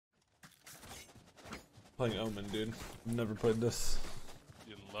Playing Omen, dude. Never played this.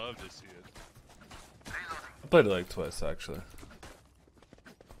 You'd love to see it. I played it like twice, actually.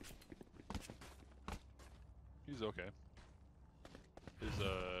 He's okay. His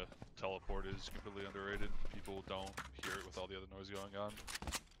teleport is completely underrated. People don't hear it with all the other noise going on.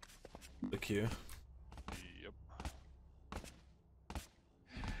 The Q. Yep.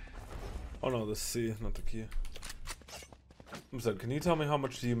 Oh no, the C, not the Q. I'm sorry, can you tell me how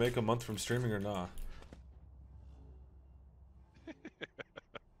much do you make a month from streaming or not?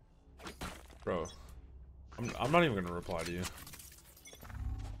 Bro, I'm not even gonna reply to you.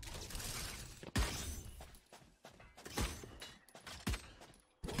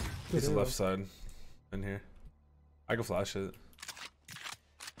 He's the left side in here. I can flash it.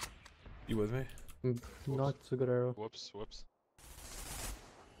 You with me? Not a good arrow. Whoops, whoops.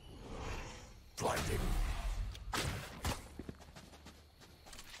 Blinding.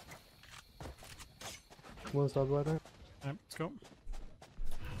 One side ladder. Alright, let's go.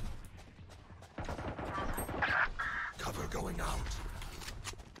 Cover going out.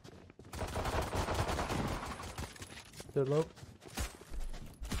 They're low.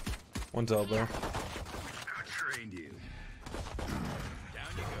 One's elbow. Trained you.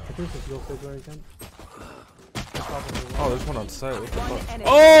 I think it's real quick where I can. Oh, there's one on site. What the One fuck? enemy.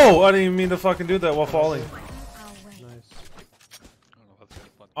 Oh! I didn't even mean to fucking do that while falling. Nice. I don't know if that's gonna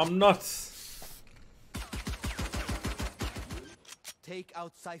fun. I'm nuts. Take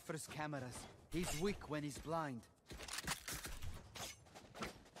out Cypher's cameras. He's weak when he's blind.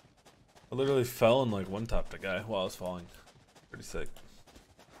 I literally fell and like one-tapped the guy while I was falling. Pretty sick.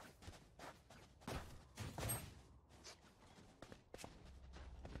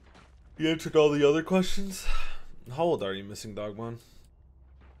 You answered all the other questions? How old are you, Missing Dogman?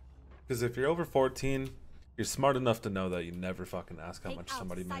 Because if you're over 14, you're smart enough to know that you never fucking ask how much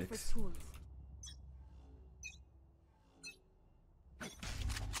somebody makes.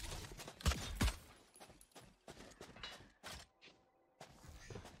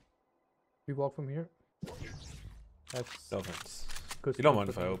 We walk from here. That's No offense. good. You don't mind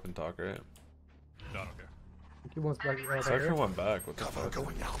if I open talk, right? No, I don't care. He wants back. Cypher went back. What the Cover fuck?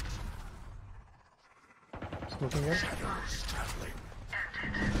 going out. Smoking in. Shadows traveling.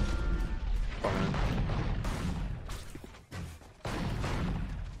 Fine.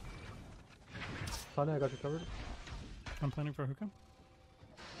 Tanya, I got you covered. I'm planning for hookah.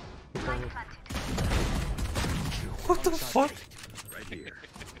 What the fuck? Right here.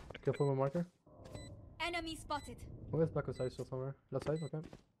 Careful with my marker. Enemy spotted. Where's back of side still somewhere? Left side, okay.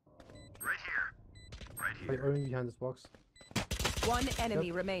 Right here. Right Wait, here. or behind this box. One enemy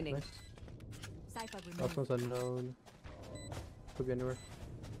Yep. remaining. Nice. Cypher Last remaining. one's unknown. Could be anywhere.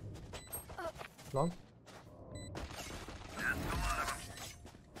 Long?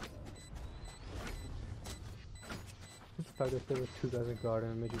 Just the fact that there were two guys in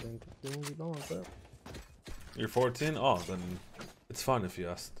garden made you think they won't be long, but You're 14? Oh, then it's fine if you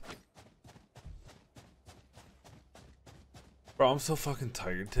asked. Bro, I'm so fucking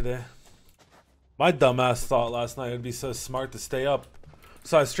tired today. My dumbass thought last night it'd be so smart to stay up.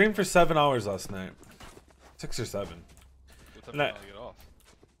 So I streamed for 7 hours last night. 6 or 7. What time And do you get off?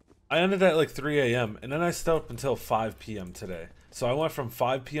 I ended at like 3 a.m. and then I stayed up until 5 p.m. today. So I went from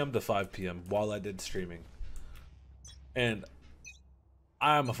 5 p.m. to 5 p.m. while I did streaming. And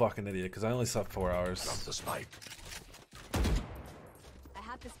I'm a fucking idiot because I only slept 4 hours. Drop the spike. I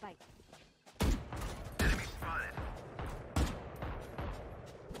have the spike. Enemy spotted.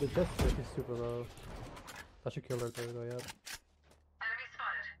 the jet stick is super low. That should kill her there though, yeah. Enemy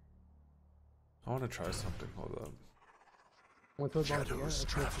spotted. I want to try something. Hold up. One throw bombs again. Shadows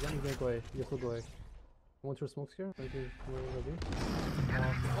Again, you can go away. You can still go away. One throw smokes here. Like where will be?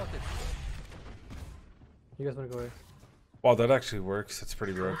 Spotted. You guys wanna go away? Wow, that actually works. It's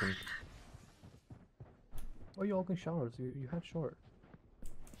pretty broken. Oh, you all can showers. You have short.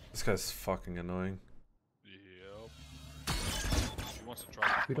 This guy's fucking annoying. Yep. He wants to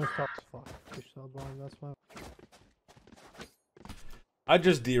try. We don't stop. Fuck. Fish cell bomb. That's fine. I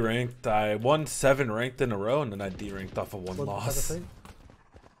just D-ranked. I won 7 ranked in a row, and then I D-ranked off of 1 What type of loss. thing?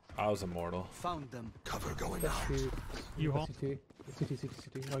 I was immortal. Found them. Cover going That's out. the You all? CT. CT.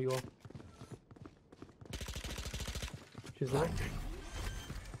 Oh, you all. She's there. Blinding.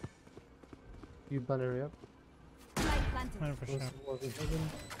 You banner her up. Spike planted. Planning for Was sure. in heaven.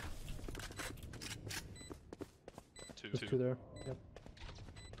 There's 2 2-2. there. Yep.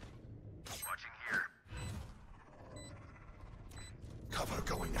 Watching here. Cover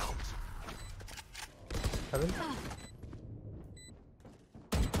going out. Heaven.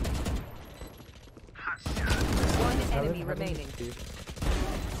 One Heaven. enemy remaining. Steve.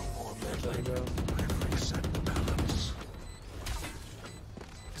 No more There we meddling. go. I'm reset.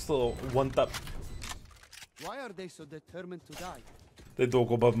 little one tap. Why are they so determined to die? They don't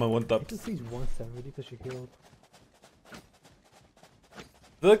go above my one tap. Just these 170 because she healed. I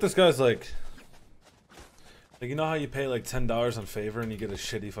feel like this guy's like you know how you pay like $10 on favor and you get a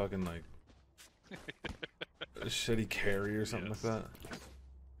shitty fucking like a shitty carry or something Yes. like that.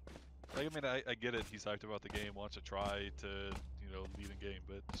 Like, I mean, I get it. He's hyped about the game, wants to try to, you know, lead in game,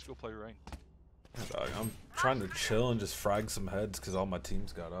 but just go play ranked. Yeah, dog, I'm trying to chill and just frag some heads because all my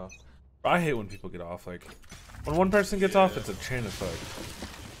teams got off. I hate when people get off. Like when one person gets off, it's a chain effect.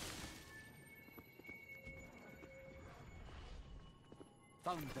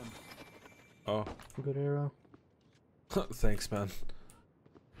 Found them. Oh, Good arrow. thanks, man.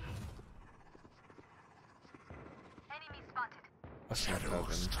 Enemy spotted. That's not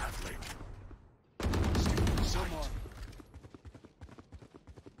Shadows happening. traveling. No more.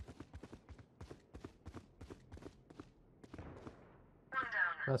 One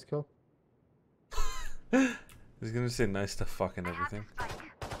down. Last kill. He's gonna say nice to fucking everything.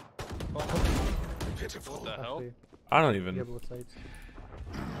 Pitiful. What the hell? Actually, I don't yeah, even. both sides.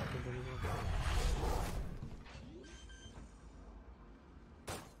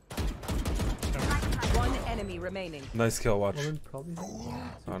 One enemy remaining. Nice kill, watch. Omen probably.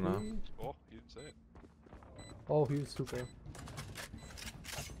 Oh no. Oh, he didn't say it. Oh, he was super.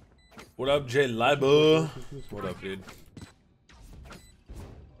 What up, J Libo? What up, dude?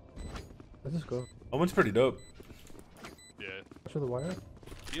 Let's just go. Omen's pretty dope. Yeah, Show the wire.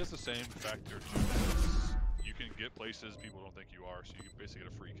 he has the same factor too. As you can get places people don't think you are, so you can basically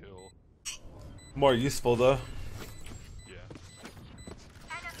get a free kill. More useful though. Yeah.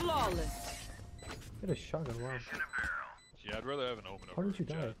 Flawless. Get a shotgun. Wow. Yeah, I'd rather have an Omen How over did you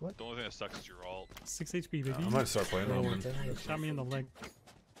die? Jet. What? The only thing that sucks is your ult. 6 HP, baby. I might start playing Oh, Omen. damn. Shot me in the leg. I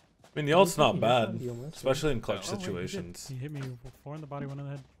mean, the ult's not He's bad, the almost. especially in clutch Oh, wait, he did. situations. He hit me 4 in the body, 1 in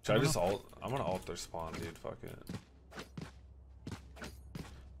the head. Should I don't just know. ult? I'm gonna ult their spawn, dude. Fuck it.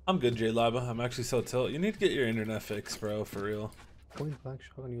 I'm good, J Liba. I'm actually so tilt. You need to get your internet fixed, bro. For real. Point blank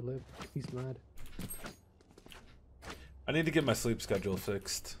shotgun. You live. He's mad. I need to get my sleep schedule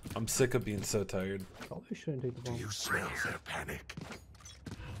fixed. I'm sick of being so tired. Probably shouldn't take the Do bomb. you smell their panic?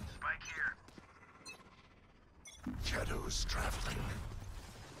 Spike here. Shadows traveling.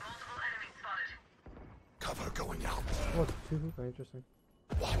 Multiple enemies spotted. Cover going out. Oh, two hookah. Interesting.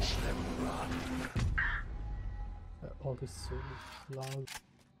 Watch them run. All this is so loud.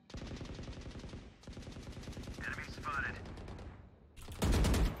 Enemy spotted.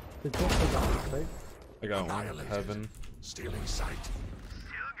 The joke is out, right? I got one. Annihilated. Heaven. Stealing sight.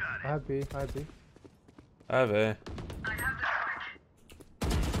 Still got I have B. I have B. I have A. I have the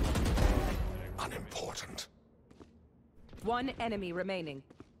spike. Unimportant. One enemy remaining.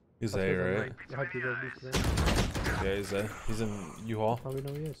 He's That's A, what I'm right? like. I have B. There. Yeah, he's A. He's in U-Haul. Probably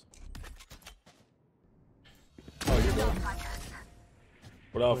know he is. Oh, you're good.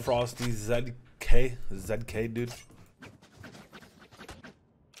 What up, Frosty ZK? ZK, dude.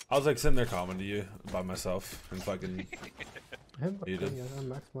 I was like sitting there commenting to you by myself and fucking. I have You did. yeah, I have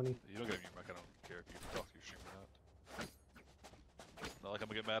max money. You don't get me back. I don't care if you talk to your stream or not. Not like I'm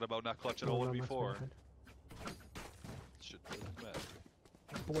gonna get mad about not clutching No, all no, one max before. money. Shit doesn't matter.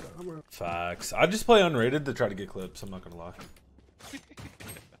 Oh, what- I'm- Facts. I just play unrated to try to get clips. I'm not gonna lie.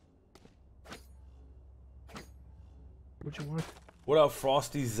 What you want? What up,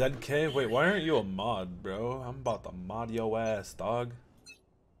 Frosty ZK? Wait, why aren't you a mod, bro? I'm about to mod your ass, dog.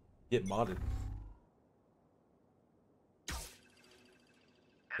 Get modded.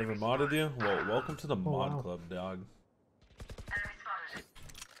 Never modded you? Well, welcome to the mod wow. club, dog. Enemy spotted.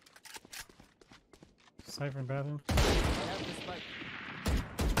 Cypher in bathroom. I have the spike.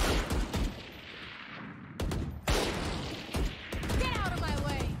 Get out of my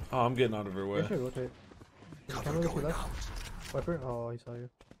way. Oh, I'm getting out of her way. Actually, rotate. Cover Camera to going left. out. Wiper? Oh, he saw you.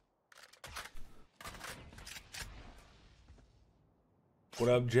 What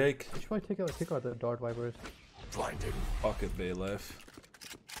up, Jake? You should probably take out the dart wipers. Blinding. Fuck it, Bay Life.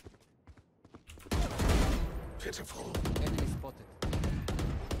 Pitiful. Enemy spotted.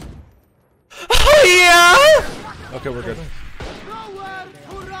 Oh, yeah! Okay, we're good. Nowhere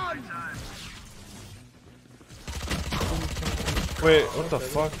to run! Wait, what the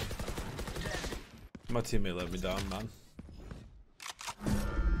fuck? My teammate let me down, man.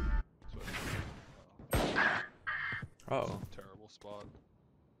 Uh-oh. Terrible spot.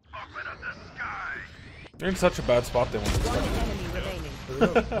 Open up the sky. You're in such a bad spot they want to One start. enemy remaining. There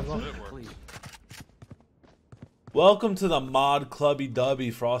we go. I'm Did on. it work? Please. Welcome to the mod clubby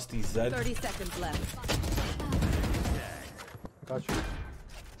dubby, Frosty Z. 30 seconds left. Got you.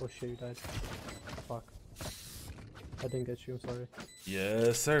 Oh shit, you died. Fuck. I didn't get you. I'm sorry.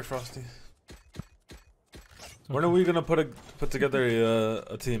 Yes, sir, Frosty. When are we gonna put together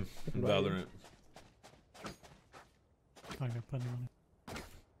a team in Valorant? I got plenty of money.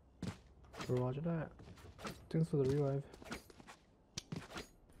 We're watching that. Thanks for the revive.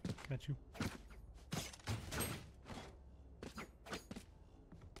 Got you.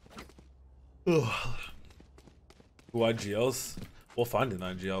 Who IGLs? We'll find an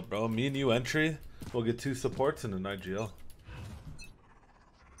IGL, bro. Me and you entry. We'll get 2 supports and an IGL.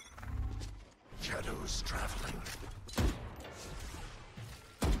 Shadows traveling.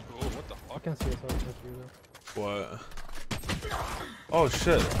 Oh, what the I fuck? can't see it, so I can't see you though. What? Oh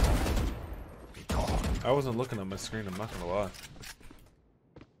shit! Be gone. I wasn't looking at my screen. I'm not gonna lie.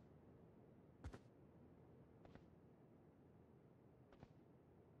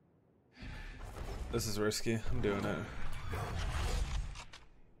 This is risky. I'm doing it.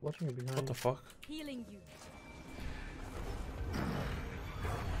 Watching you behind. What the fuck? Healing you.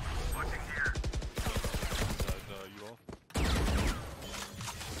 Inside, you all?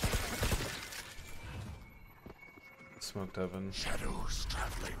 Smoked heaven. Shadows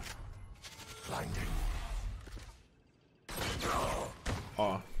traveling. Blinding.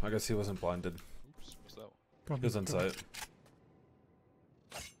 Oh, I guess he wasn't blinded. Oops, what's that one? He Probably was on site.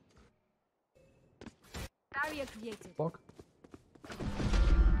 Barrier created. Fuck.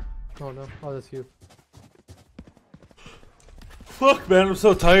 Oh no. Oh, that's you. Fuck, man, I'm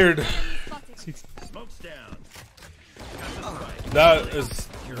so tired. Spotted. Smoke's down. That is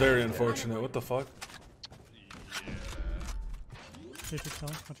very unfortunate. What the fuck? Watch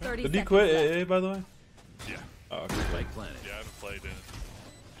out. 30 Did he seconds quit left. AA, by the way? Yeah. Oh, okay. Yeah, I haven't played in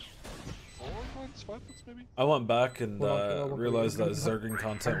 4 months, 5 months maybe? I went back and Well, realized that well, Zerging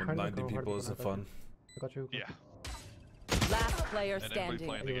content with hard to 90 go, hard people to isn't go. fun. I got you. Yeah. Last player And everybody standing.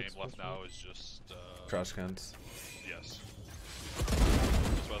 playing the Yeah, game it's left supposed now is just, Trash cans. yes.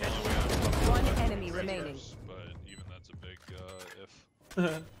 That's about the only way I'm One enemy remaining. But even that's a big, if.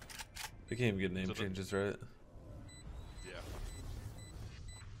 They can't even get name So the- changes, right? Yeah.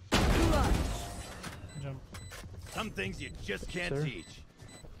 Good job. Some things you just can't Sir? teach.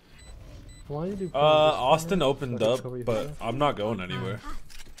 Why did you do Austin opened So I up, can cover you but here? I'm not going anywhere.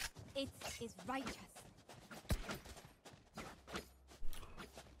 It is righteous.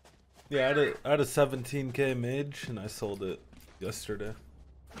 Yeah, I had a 17k mage and I sold it yesterday.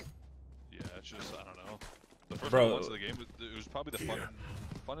 Yeah, it's just, I don't know. The first Bro. few months of the game, it was probably the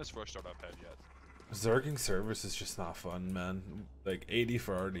funnest first start I've had yet. Zerging service is just not fun, man. Like 80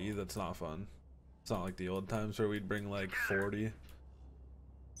 for RD, that's not fun. It's not like the old times where we'd bring like 40.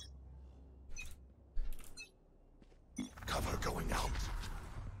 Cover going out.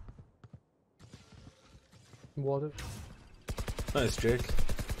 Water. Nice, Jake.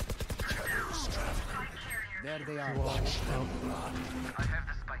 Shadows traveling. There they are.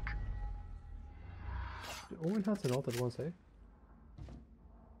 Owen has an ult at once, eh?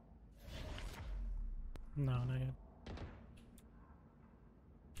 No, not yet.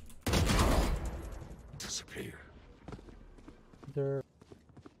 Disappear. There.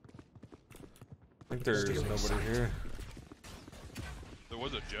 I think there's nobody here. There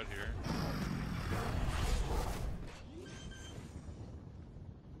was a jet here.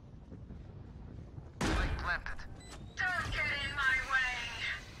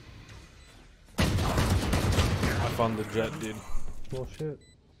 I found the jet, dude. Well, shit.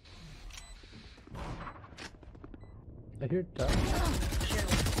 I hear that.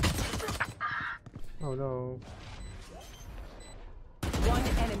 Oh no. One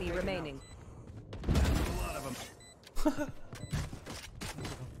enemy remaining.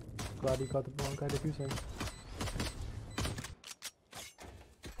 Glad you got the wrong guy defusing.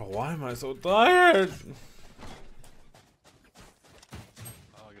 Oh, why am I so tired?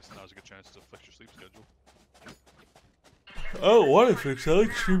 Oh, I guess now's a good chance to flex your sleep schedule. I don't want to fix it. I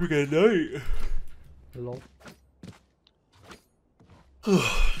like streaming at night. Lol. I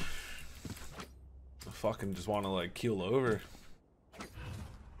fucking just want to like keel over.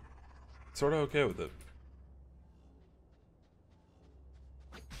 Sort of okay with it.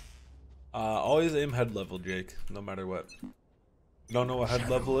 Always aim head level, Jake, no matter what. Don't know what head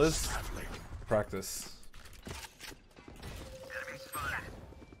level is? Practice.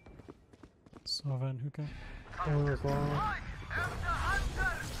 Sovan hookah. Owen was long.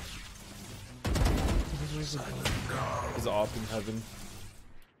 He's off in heaven.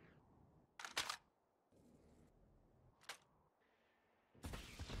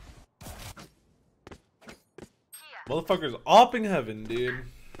 Motherfucker's opping heaven, dude.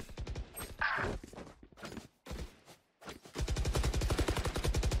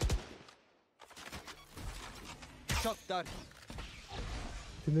 Shot dart.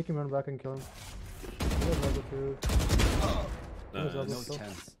 To make him run back and kill him. He has level 2. He has level Nice. still.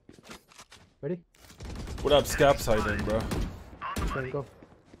 Chance. Ready? What up, Scaps? How you doing, bro? Okay, go.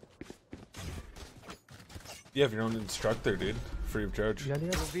 You have your own instructor, dude. Free of charge. Behind you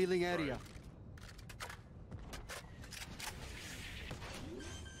guys? Revealing area.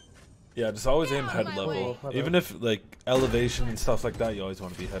 Yeah, just always aim head my level. way. Even if like elevation and stuff like that, you always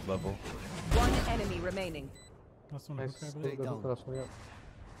want to be head level. One enemy remaining. Last one Nice. hook, I Go, believe. go, go, last one, yeah.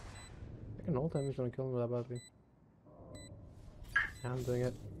 I can ult him, he's gonna kill him that badly. Yeah, I'm doing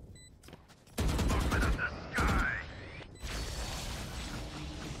it.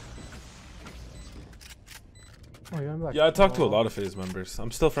 Oh, you're back. Yeah, I talked to a Oh. lot of FaZe members.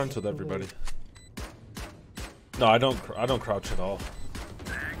 I'm still friends with everybody. No, I don't crouch at all.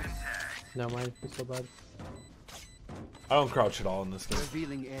 No, mine is so bad. I don't crouch at all in this game.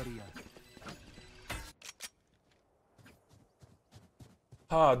 Revealing area.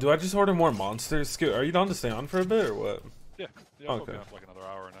 Ah, do I just order more monsters? Scoot, are you down to stay on for a bit or what? Yeah, I'll Okay. be on for like another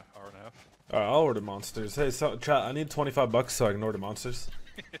hour and a half. Alright, I'll order monsters. Hey, so, chat, I need $25 so I can order monsters.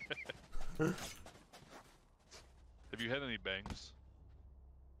 Have you had any bangs?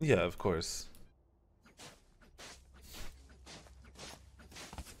 Yeah, of course.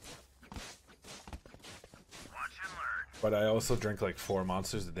 But I also drink like 4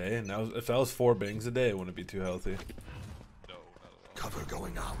 monsters a day, and that was, if that was 4 bangs a day, it wouldn't be too healthy. No, not at all. Cover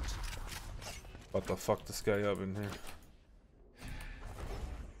going out. About to fuck this guy up in here.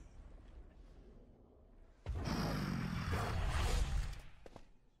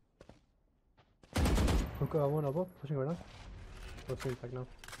 Okay, one elbow, pushing right now. Let's swing back now.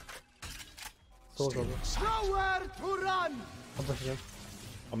 Soul's elbow. Nowhere to run. I'm pushing him.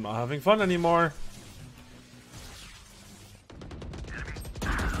 I'm not having fun anymore.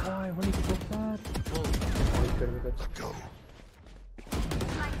 Why? When did you go bad? Oh, he's good, he's good. Go.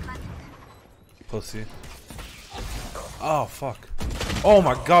 Pussy. Oh, fuck. Oh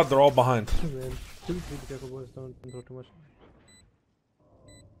my god, they're all behind. Man, be careful, boys. Don't throw too much.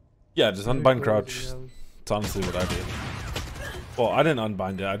 Yeah, just unbind crouch. Crazy, It's honestly what I did. Well, I didn't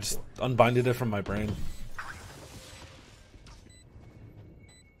unbind it, I just unbinded it from my brain.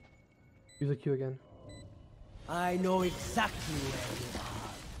 Use a Q again. I know exactly where you are.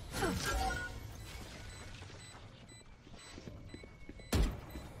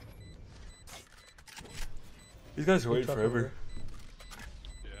 These guys are Good waiting shot forever. over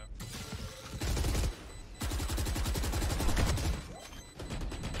Yeah.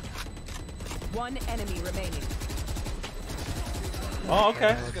 One enemy remaining. Oh,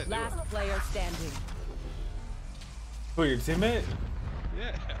 okay. Last player standing. Who, your teammate?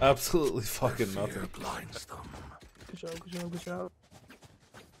 Yeah. Absolutely fucking Fear nothing. blinds them. Good job, good job, good job.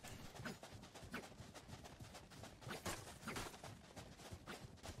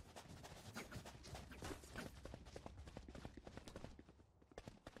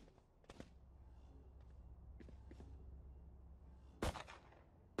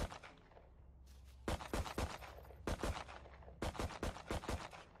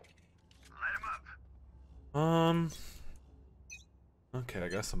 Okay, I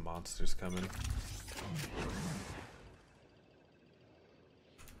got some monsters coming.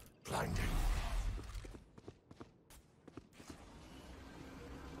 Blinding.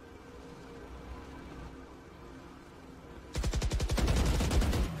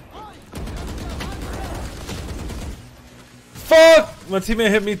 Fuck! My teammate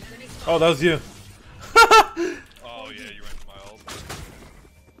hit me. Oh, that was you. Oh yeah, you ran to my ult.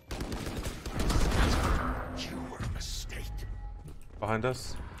 You were a mistake. Behind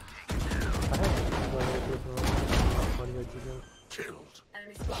us. Killed.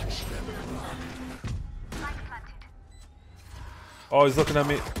 Oh, he's looking at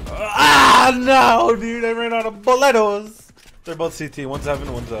me. Ah, no, dude. I ran out of bulletos. They're both CT. One's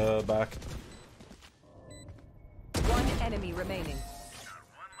heaven, one's back. One enemy remaining.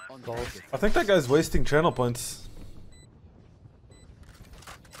 I think that guy's wasting channel points.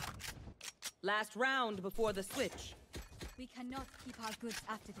 Last round before the switch. We cannot keep our goods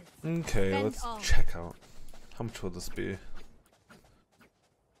after this. Okay, Bend let's all. check out. How much will this be?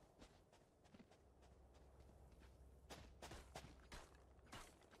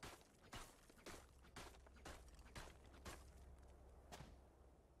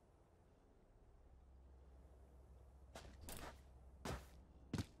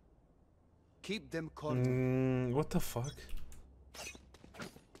 Keep them cornered. What the fuck?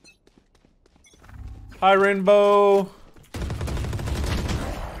 Hi, Rainbow.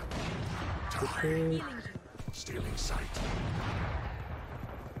 Stealing sight.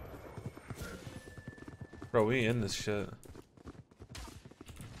 Bro, we in this shit.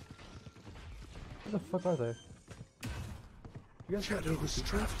 Where the fuck are they? You guys got any people?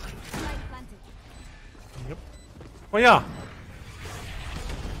 Spike planted. Yep. Oh yeah.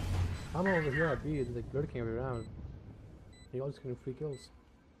 I'm over here at B, it's like lurking every round. You all just getting free kills.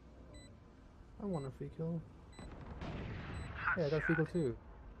 I want a free kill. Yeah, I got a free kill too.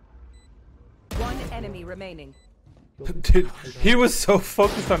 One enemy remaining. Dude, he was so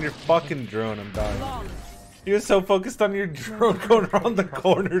focused on your fucking drone, I'm dying. He was so focused on your drone going around the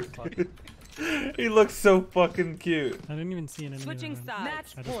corner, dude. He looks so fucking cute. I didn't even see an enemy. Switching around. sides.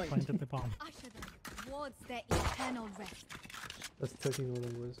 Match I just point. planted the bomb. Usher them towards their eternal rest. That's 13 of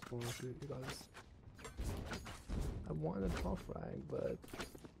them was going to you guys. I want a top frag, but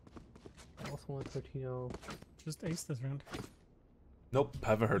I also want 13-0. Just ace this round. Nope,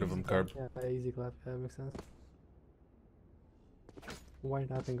 haven't heard of him, Carb. Yeah, easy clap. Yeah, makes sense. Why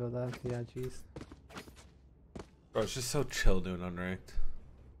not go that? Yeah, jeez. Bro, it's just so chill doing unranked.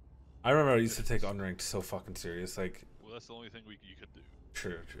 I remember I used to take unranked so fucking serious. Like, Well, that's the only thing you could do.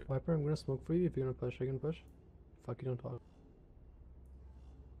 true, true. Viper, I'm gonna smoke for you if you're gonna push. Are you gonna push? Fuck, you don't talk.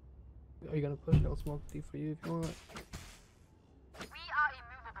 Are you gonna push? I'll smoke D for you if you want. We are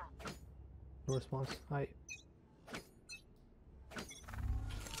immovable. No response. Hi.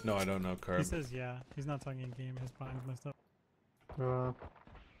 No, I don't know, He Carb. says yeah. He's not talking in game. His bind's messed up. Well,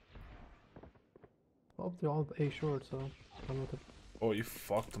 they're all A short, so I don't know what to. Oh, you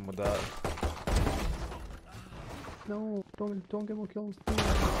fucked him with that. No, don't get more kills.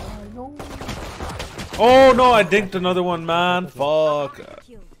 No. Oh no, I dinked another one, man. Fuck.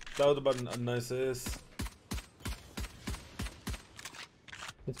 Killed. That would have been a nice ace.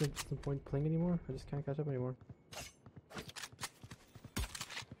 It's no point playing anymore. I just can't catch up anymore.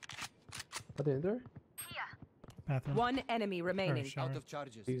 Are they in there? Bathroom. One enemy remaining. shower. Out of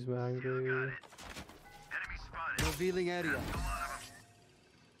charges. He's angry. Revealing area.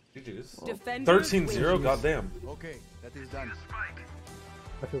 GG's. Defenders 13-0, win. goddamn. Okay, that is done.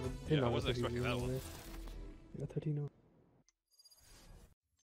 I feel Yeah, I wasn't expecting that one. You got 13 0.